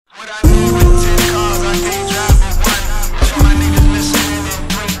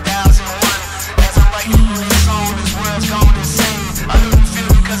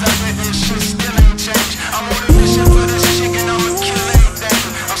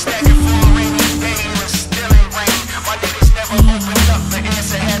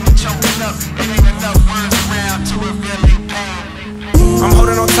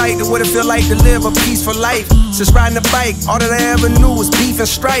feel like to live a peaceful life. Since riding a bike, all that I ever knew was beef and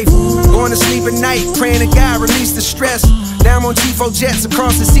strife. Going to sleep at night, praying to God release the stress. Now I'm on G4 jets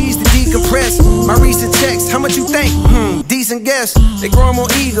across the seas to decompress. My recent text, how much you think? Decent guess. They grow more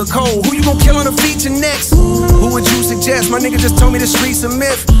eager, cold. Who you gon' kill on the feature next? Who would you suggest? My nigga just told me the streets a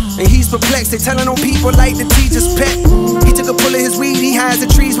myth, and he's perplexed. They telling on people like the teacher's pet. He took a pull of his weed, he hides the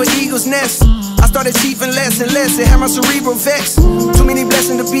trees where eagles nest. I started chiefing less and less, it had my cerebral vexed. Too many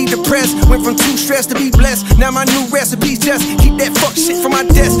blessings to be depressed, went from too stressed to be blessed. Now my new recipe's just keep that fuck shit from my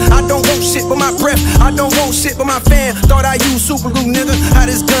desk. I don't want shit but my breath, I don't want shit but my fan. Thought I used super glue, nigga, how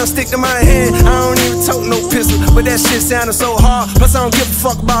this gun stick to my hand. I don't even tote no pistol, but that shit sounded so hard. Plus I don't give a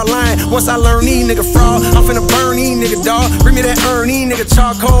fuck about lying, once I learn these nigga fraud. I'm finna burn these nigga dog, bring me that these nigga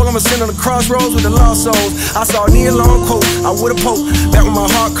charcoal. I'ma send on the crossroads with the lost souls. I saw a near long quote, I would've poked back with my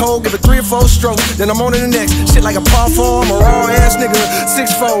heart cold, give it 3 or 4 strokes. Then I'm on to the next, shit like a par 4. I'm a raw ass nigga,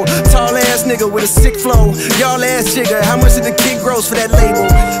 6'4", tall ass nigga with a sick flow. Y'all ass jigger, how much did the kid gross for that label?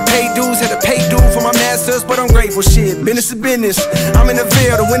 Pay dues, had to pay due for my masters, but I'm grateful. Shit, business is business. I'm in the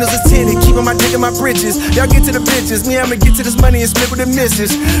veil, the windows are tinted, keeping my dick in my britches. Y'all get to the bitches, me I'ma get to this money and split with the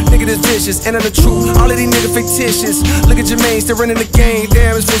missus. Nigga this vicious, and I'm the truth, all of these niggas fictitious. Look at Jermaine, still running the game,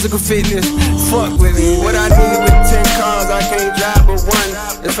 damn it's physical fitness. Fuck with me, what I need with 10 cars, I can't drive but one.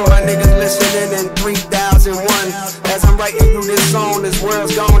 It's for my niggas listening in 3001. As I'm writing you this song, this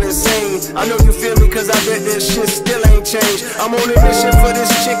world's gone insane. I know you feel me cause I bet this shit still ain't changed. I'm on a mission for this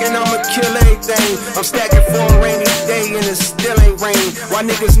chick and I'ma kill everything. I'm stacking for a rainy day and it still ain't rain. Why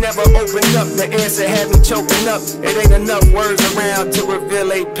niggas never open up, the answer had me choking up. It ain't enough words around to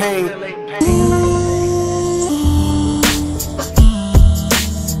reveal a pain.